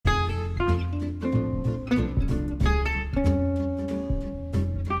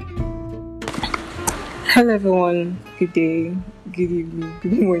Hello, everyone. Good day, good evening,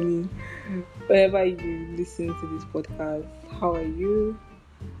 good morning. Whenever you listen to this podcast, how are you?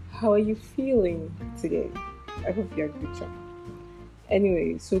 How are you feeling today? I hope you're good, Job.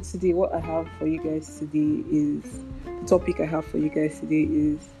 Anyway, so today, what I have for you guys today is the topic I have for you guys today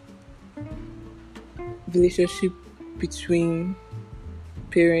is relationship between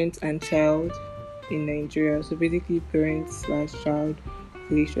parent and child in Nigeria. So basically, parent slash child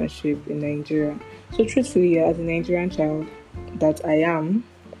relationship in Nigeria. So truthfully, as a Nigerian child that I am,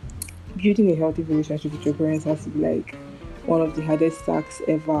 building a healthy relationship with your parents has to be like one of the hardest tasks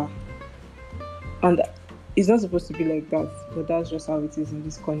ever. And it's not supposed to be like that, but that's just how it is in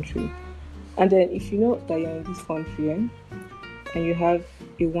this country. And then if you know that you're in this country and you have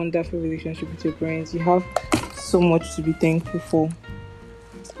a wonderful relationship with your parents, you have so much to be thankful for.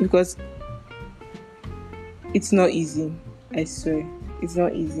 Because it's not easy, I swear. It's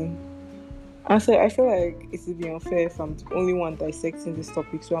not easy. And so I feel like it would be unfair if I'm the only one dissecting this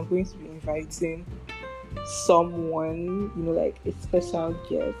topic. So I'm going to be inviting someone, like a special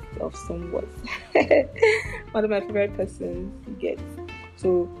guest of somewhat. One of my favorite persons, you get.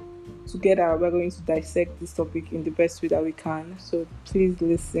 So together we're going to dissect this topic in the best way that we can. So please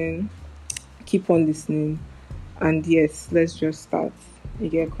listen, keep on listening, and yes, let's just start.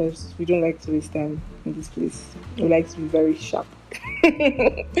 Again, because we don't like to waste time in this place. We like to be very sharp.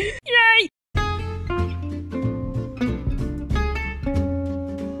 Yay!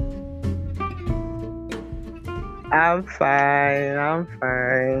 I'm fine.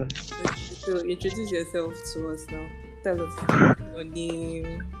 So introduce yourself to us now. Tell us your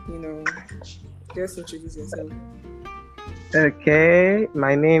name, just introduce yourself. Okay,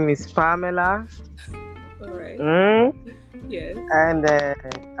 my name is Pamela. All right. Yes. And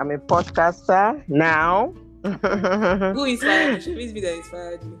I'm a podcaster now. Who inspired you? Should it be that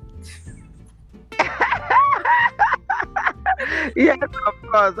inspired you? Yes, of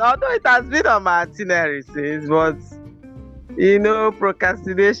course. Although it has been on my itinerary since, but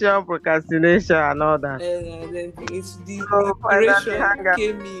procrastination, and all that. And then it's the inspiration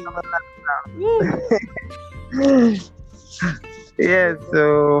came in. Yes,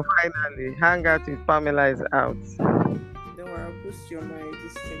 so finally, hang out with Pamela is out. Don't worry, I'll post you on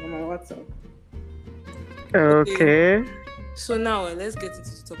my WhatsApp. Okay. So now let's get into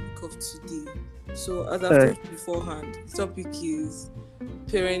the topic of today. So as I've told you beforehand, the topic is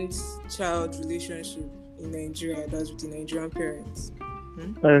parent-child relationship in Nigeria. That's with the Nigerian parents.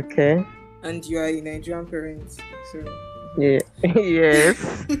 Okay. And you are a Nigerian parent, so yeah, yes.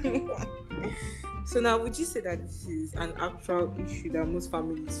 So now, would you say that this is an actual issue that most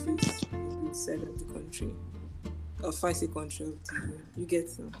families face in this side of the country? Or if I say country, you get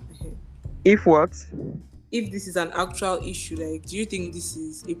some. If what? If this is an actual issue, do you think this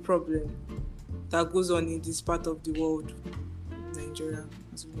is a problem that goes on in this part of the world, Nigeria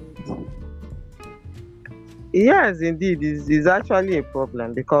as well? Yes, indeed, it's actually a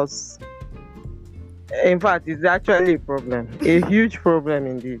problem because, in fact, it's actually a problem, a huge problem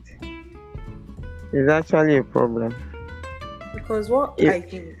indeed. It's actually a problem. Because I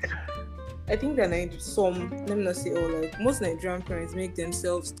think that let me not say all, most Nigerian parents make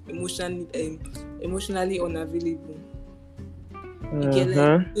themselves emotionally unavailable.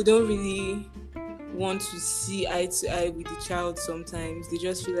 They don't really want to see eye to eye with the child sometimes. They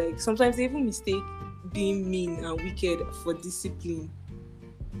just feel like sometimes they even mistake being mean and wicked for discipline.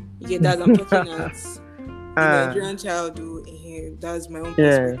 That I'm talking as a Nigerian child, that's my own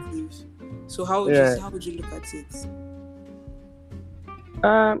perspective. So how would you look at it?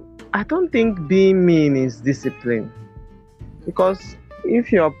 I don't think being mean is discipline, because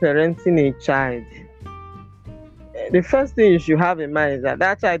if you're parenting a child, the first thing you should have in mind is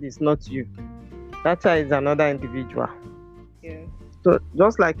that child is not you. That child is another individual. Yeah. So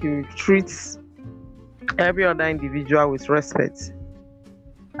just like you treat every other individual with respect,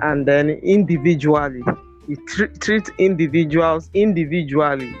 and then individually you treat individuals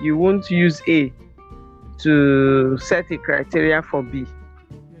individually. You won't use A to set a criteria for B.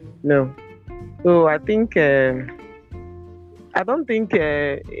 No. So I think I don't think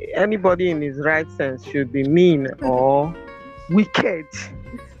anybody in his right sense should be mean or wicked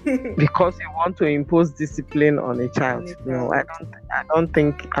because you want to impose discipline on a child. No, I don't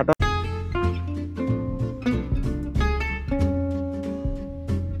think.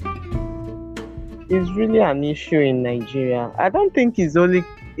 It's really an issue in Nigeria. I don't think it's only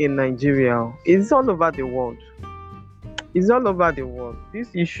in Nigeria. It's all over the world. This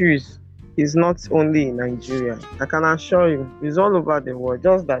issue is not only in Nigeria. I can assure you, it's all over the world.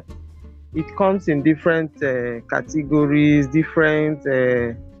 Just that it comes in different categories, different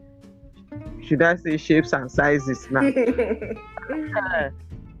should I say shapes and sizes now.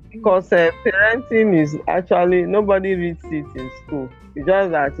 Because parenting is actually, nobody reads it in school. It's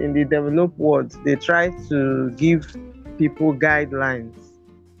just that in the developed world, they try to give people guidelines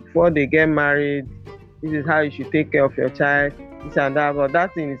before they get married. This is how you should take care of your child, this and that. But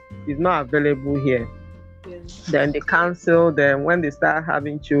that thing is not available here. Yes. Then they counsel them when they start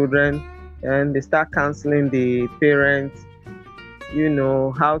having children, and they start counseling the parents,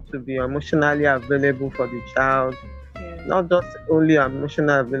 how to be emotionally available for the child. Yeah. Not just only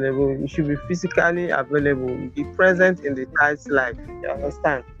emotional available, you should be physically available, be present in the child's life. You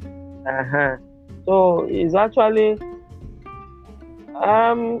understand? So it's actually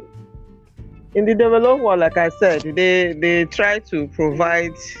in the developed world, like I said, they try to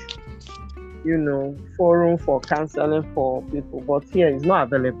provide forum for counseling for people, but here it's not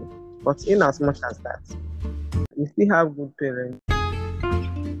available. But in as much as that, we still have good parents.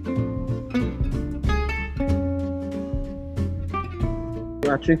 You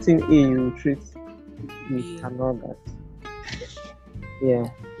are treating A, you treat B and all that. Yeah.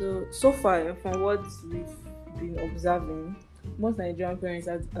 So far, from what we've been observing, most Nigerian parents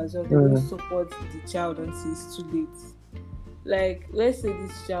as well, they don't support the child until it's too late. Like, let's say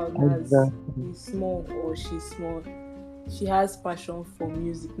this child is small, or she's small, she has passion for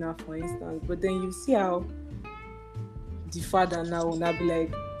music now, for instance, but then you see how the father now will not be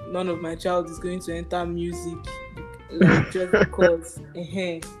like, none of my child is going to enter music, like, just because.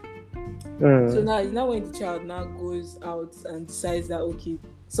 So now when the child now goes out and decides that, okay,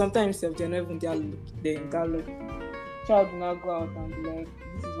 sometimes they're not even that lucky. Child will now go out and be like,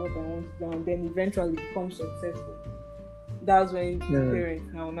 this is what I want to do, and then eventually become successful. That's when the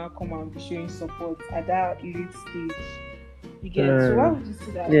parents now come and be showing support at that elite stage. You get so why would you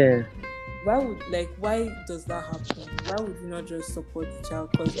see that? Yeah. Why does that happen? Why would you not just support the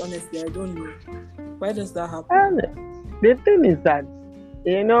child? Because honestly, I don't know. Why does that happen? And the thing is that,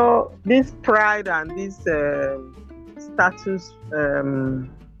 this pride and this status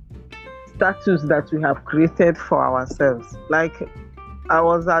that we have created for ourselves. Like, I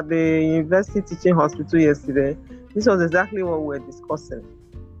was at the university teaching hospital yesterday. This was exactly what we were discussing.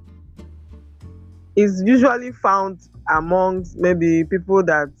 It's usually found amongst maybe people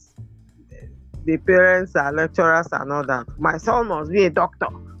that the parents are lecturers and all that. My son must be a doctor.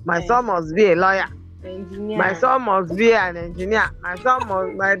 My son must be a lawyer. Engineer. My son must be an engineer. My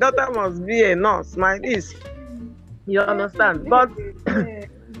daughter must be a nurse. You understand? But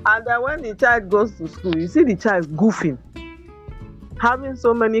and then when the child goes to school, you see the child goofing, having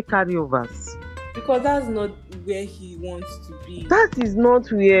so many carryovers. Because that's not where he wants to be. That is not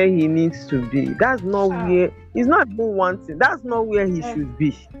where he needs to be. That's not where he's not even wanting. That's not where he should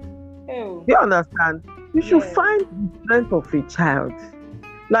be. You understand? You should find the strength of a child.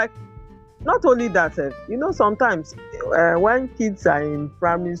 Like, not only that, sometimes when kids are in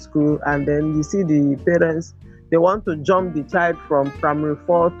primary school and then you see the parents, they want to jump the child from primary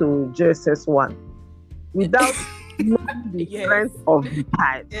 4 to JSS 1 without knowing the strength of the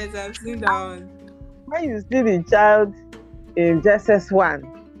child. Yes, I've seen that one. When you see the child in JSS 1,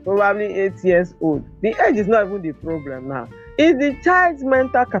 probably 8 years old, the age is not even the problem now. It's the child's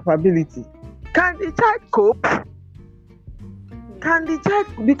mental capability. Can the child cope? Can the child,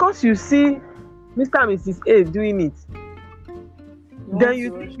 because you see Mr. and Mrs. A doing it, then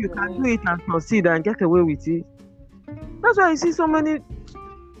you think you can do it and proceed and get away with it? That's why you see so many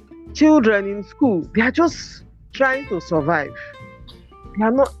children in school, they are just trying to survive. They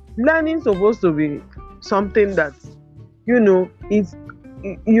are not learning. Supposed to be something that it's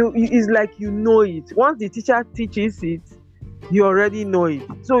like it. Once the teacher teaches it, you already know it.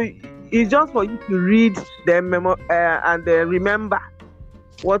 So it's just for you to read and remember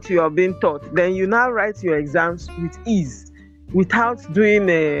what you are being taught. Then you now write your exams with ease, without doing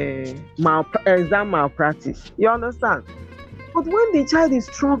exam malpractice. You understand? But when the child is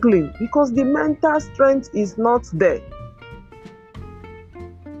struggling because the mental strength is not there,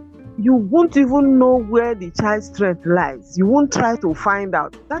 you won't even know where the child's strength lies. You won't try to find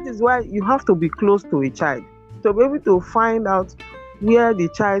out. That is why you have to be close to a child to be able to find out where the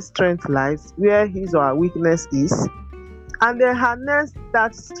child's strength lies, where his or her weakness is, and then harness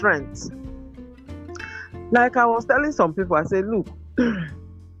that strength. Like I was telling some people, I said, look,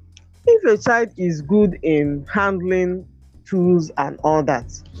 if a child is good in handling tools and all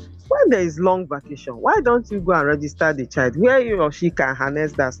that, when there is long vacation, why don't you go and register the child where he or she can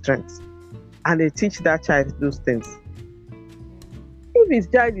harness that strength, and they teach that child those things? If his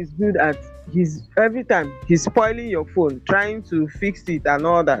child is good at every time he's spoiling your phone, trying to fix it and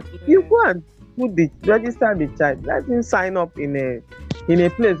all that, you go and register the child, let him sign up in in a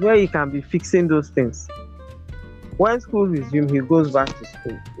place where he can be fixing those things. When school resumes, he goes back to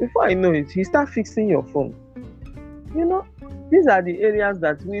school. Before I know it, he start fixing your phone. You know, these are the areas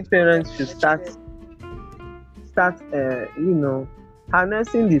that we parents should start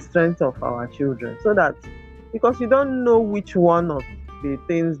harnessing the strength of our children, so that, because you don't know which one of the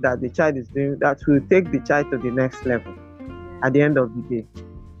things that the child is doing that will take the child to the next level at the end of the day.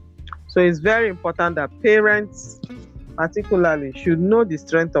 So it's very important that parents particularly should know the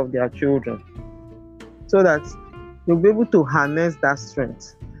strength of their children, so that you'll be able to harness that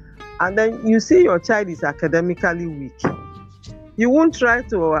strength. And then you see your child is academically weak, you won't try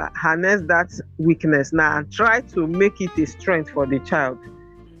to harness that weakness now and try to make it a strength for the child.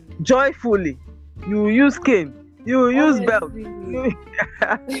 Joyfully, you use cane, you use belt.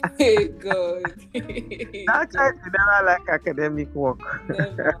 Hey God. That child will never like academic work.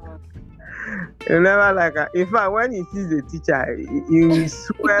 Never. You never like her. In fact, when he sees the teacher, he will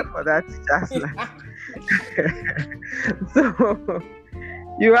swear for that teacher's life. So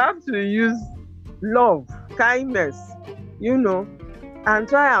you have to use love, kindness, and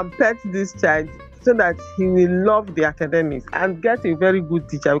try and pet this child so that he will love the academics and get a very good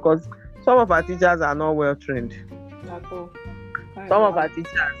teacher, because some of our teachers are not well trained. Some of our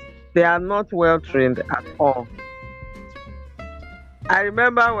teachers, they are not well trained at all. I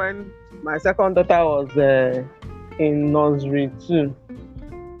remember when my second daughter was in nursery 2.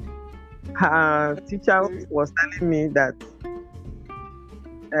 Her teacher was telling me that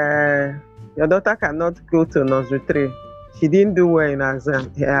your daughter cannot go to nursery 3. She didn't do well in her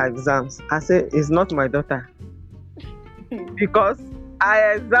exams. I said, it's not my daughter. Because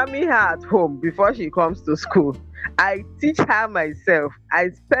I examine her at home before she comes to school. I teach her myself. I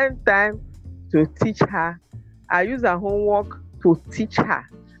spend time to teach her. I use her homework to teach her.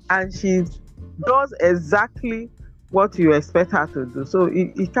 And she does exactly what you expect her to do. So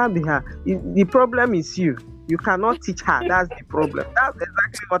it can't be her. The problem is you. You cannot teach her. That's the problem. That's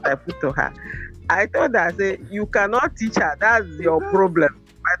exactly what I put to her. I told her, I said, you cannot teach her. That's your problem.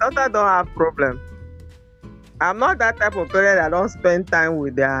 My daughter don't have problem. I'm not that type of parent that don't spend time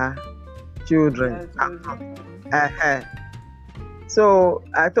with their children. So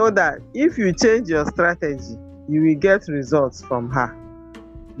I told her, if you change your strategy, you will get results from her.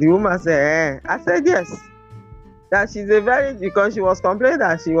 The woman said, I said, yes. That she's because she was complaining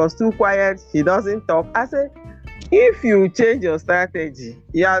that she was too quiet, she doesn't talk. I said, if you change your strategy,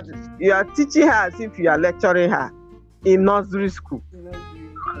 you are teaching her as if you are lecturing her in nursery school.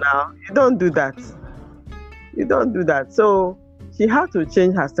 Now, you don't do that. You don't do that. So she had to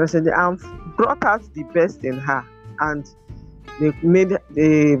change her strategy and brought out the best in her. And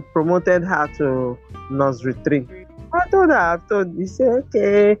they promoted her to nursery 3. I told her, he said,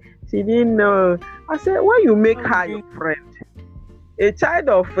 okay, she didn't know. I said, when you make her your friend, a child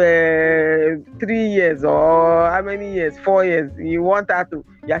of 3 years or how many years, 4 years, you are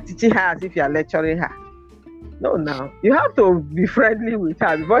teaching her as if you are lecturing her. No, now you have to be friendly with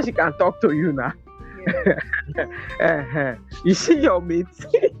her before she can talk to you now. Yeah. You see your mates.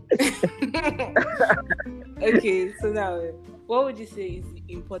 Okay, so now, what would you say is the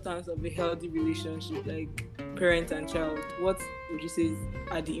importance of a healthy relationship, like parent and child? What would you say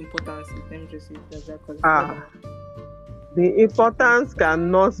are the importances? Let me just say that. The importance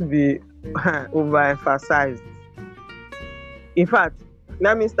cannot be overemphasized. In fact,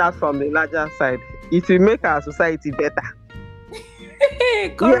 let me start from the larger side. It will make our society better.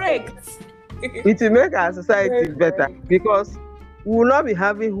 Correct. Yeah. It will make our society better because we will not be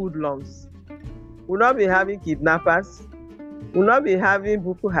having hoodlums. We will not be having kidnappers. We will not be having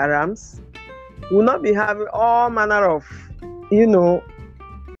Boko Harams. We will not be having all manner of,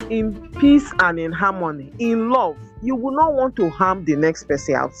 in peace and in harmony, in love. You will not want to harm the next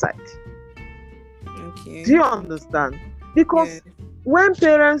person outside. Okay. Do you understand? Because when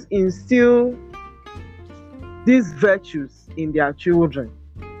parents instill these virtues in their children,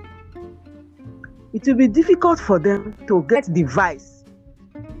 it will be difficult for them to get the vice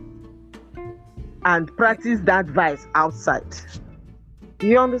and practice that vice outside.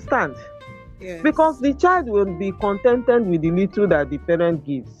 You understand? Yes. Because the child will be contented with the little that the parent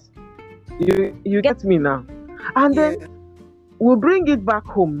gives. You get me now? And then we'll bring it back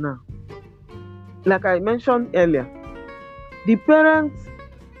home now. Like I mentioned earlier, the parents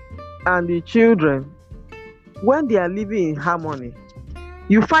and the children, when they are living in harmony,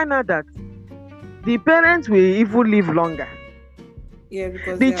 you find out that the parents will even live longer. Yeah,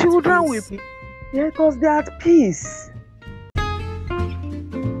 because the children will be, because they are at peace.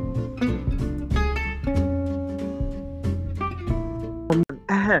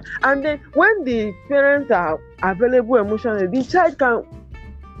 And then when the parents are available emotionally, the child can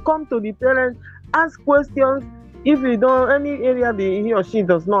come to the parents, ask questions. If you don't, any area he or she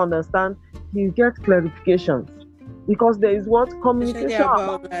does not understand, he get clarifications. Because there is what Especially communication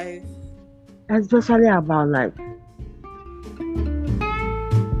about life. especially about life.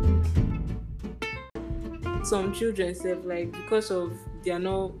 Some children say like because of they are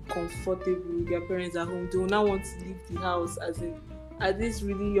not comfortable with their parents at home, they will not want to leave the house at this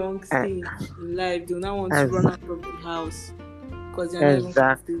really young Eh, stage in life. They will not want to ex- run out of the house because they are not even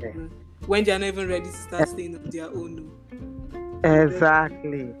exactly, comfortable. When they are not even ready to start staying on their own.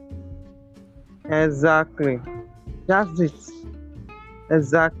 exactly, exactly. That's it.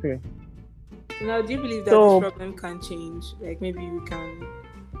 Exactly. So now, do you believe that this So problem can change? Like maybe we can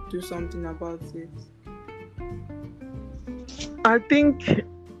do something about it. I think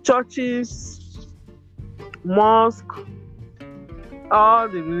churches, mosque, all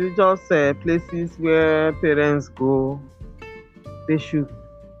the religious places where parents go, they should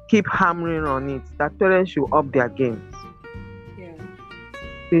keep hammering on it. That parents should up their games. Yeah.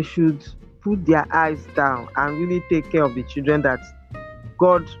 They should put their eyes down and really take care of the children that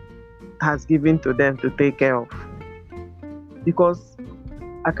God has given to them to take care of. Because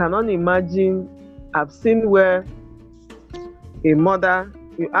I cannot imagine, I've seen where a mother,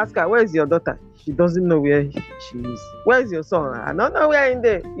 you ask her, where is your daughter? She doesn't know where she is. Where is your son? I don't know where in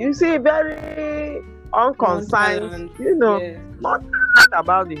there. You see, very unconcerned, Yeah. not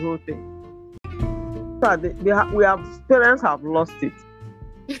about the whole thing. So parents have lost it.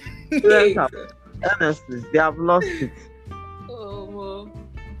 Parents have, honestly, they have lost it. Oh, well.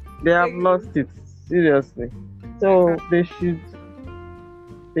 They have lost it, seriously. So they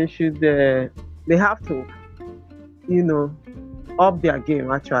have to, up their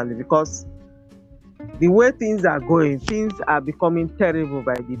game actually, because the way things are going, things are becoming terrible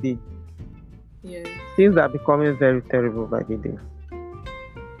by the day. Yeah. Things are becoming very terrible by the day.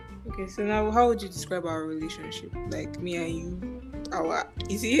 Okay, so now how would you describe our relationship? Like me and you,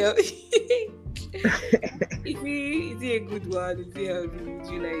 is he is he a good one? Is he healthy? Would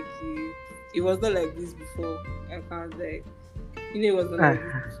you like it? It was not like this before. I can't like it was not like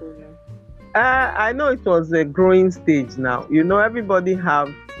this before now. I know it was a growing stage now. Everybody have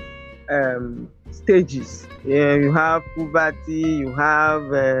stages. Yeah, you have puberty, you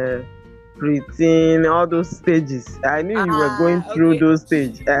have preteen, all those stages. I knew you were going through those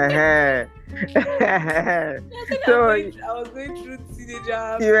stages. So I was going through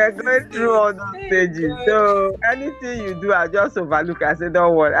teenager. You were going through all those stages. So anything you do, I just overlook. I say,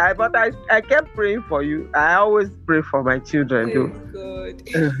 don't worry. But I kept praying for you. I always pray for my children too. God.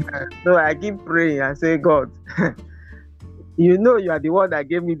 So I keep praying. I say, God, you are the one that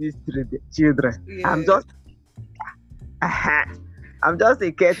gave me these 3 children. Yeah. I'm just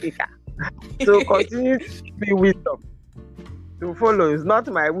a caretaker. So continue to be wisdom to follow. It's not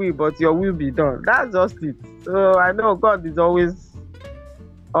my will, but your will be done. That's just it. So I know God is always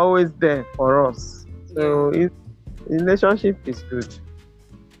there for us. So relationship is good.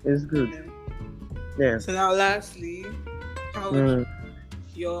 It's good. Yeah. So now lastly, how would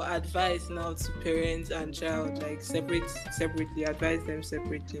your advice now to parents and child, like separately, advise them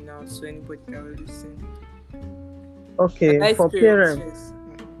separately now to anybody that will listen? Okay, for parents,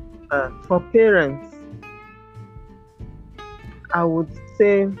 I would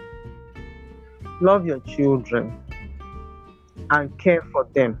say love your children and care for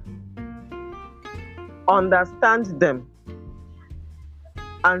them. Understand them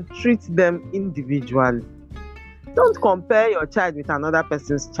and treat them individually. Don't compare your child with another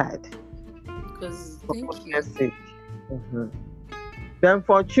person's child. Because Then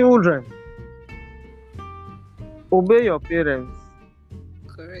for children, obey your parents.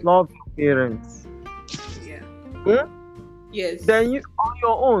 Correct. Love your parents. Yeah. Yes. Then you on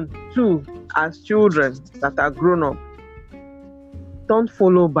your own too, as children that are grown up, don't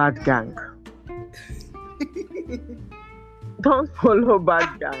follow bad gang. Don't follow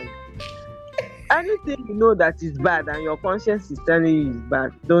bad gang. Anything you know that is bad and your conscience is telling you is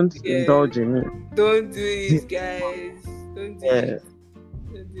bad, don't indulge in it. Don't do it, guys. Don't do it.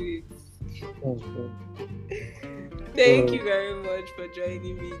 Don't do it. Thank you very much for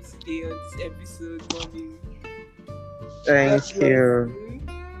joining me today on this episode, Mommy. Thank you.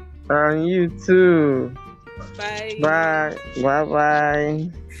 And you too. Bye. Bye. Bye.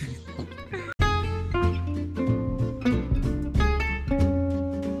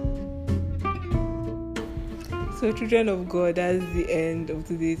 So, children of God, that's the end of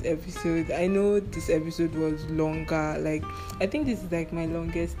today's episode. I know this episode was longer. Like, I think this is like my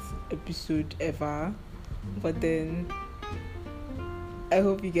longest episode ever. But then, I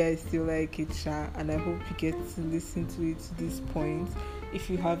hope you guys still like it, and I hope you get to listen to it to this point. if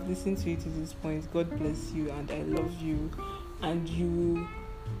you have listened to it to this point, God bless you and I love you. And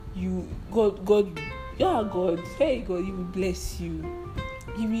God, yeah, God, hey God, He will bless you.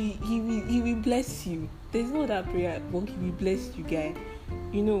 He will bless you. There's no other prayer, but He will bless you, guy.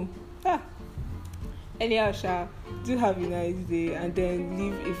 You know. Anyhow, Sha, do have a nice day, and then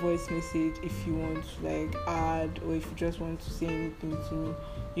leave a voice message if you want to like add, or if you just want to say anything to me.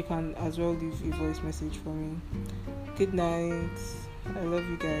 You can as well leave a voice message for me. Good night. I love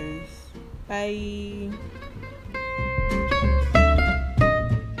you guys. Bye.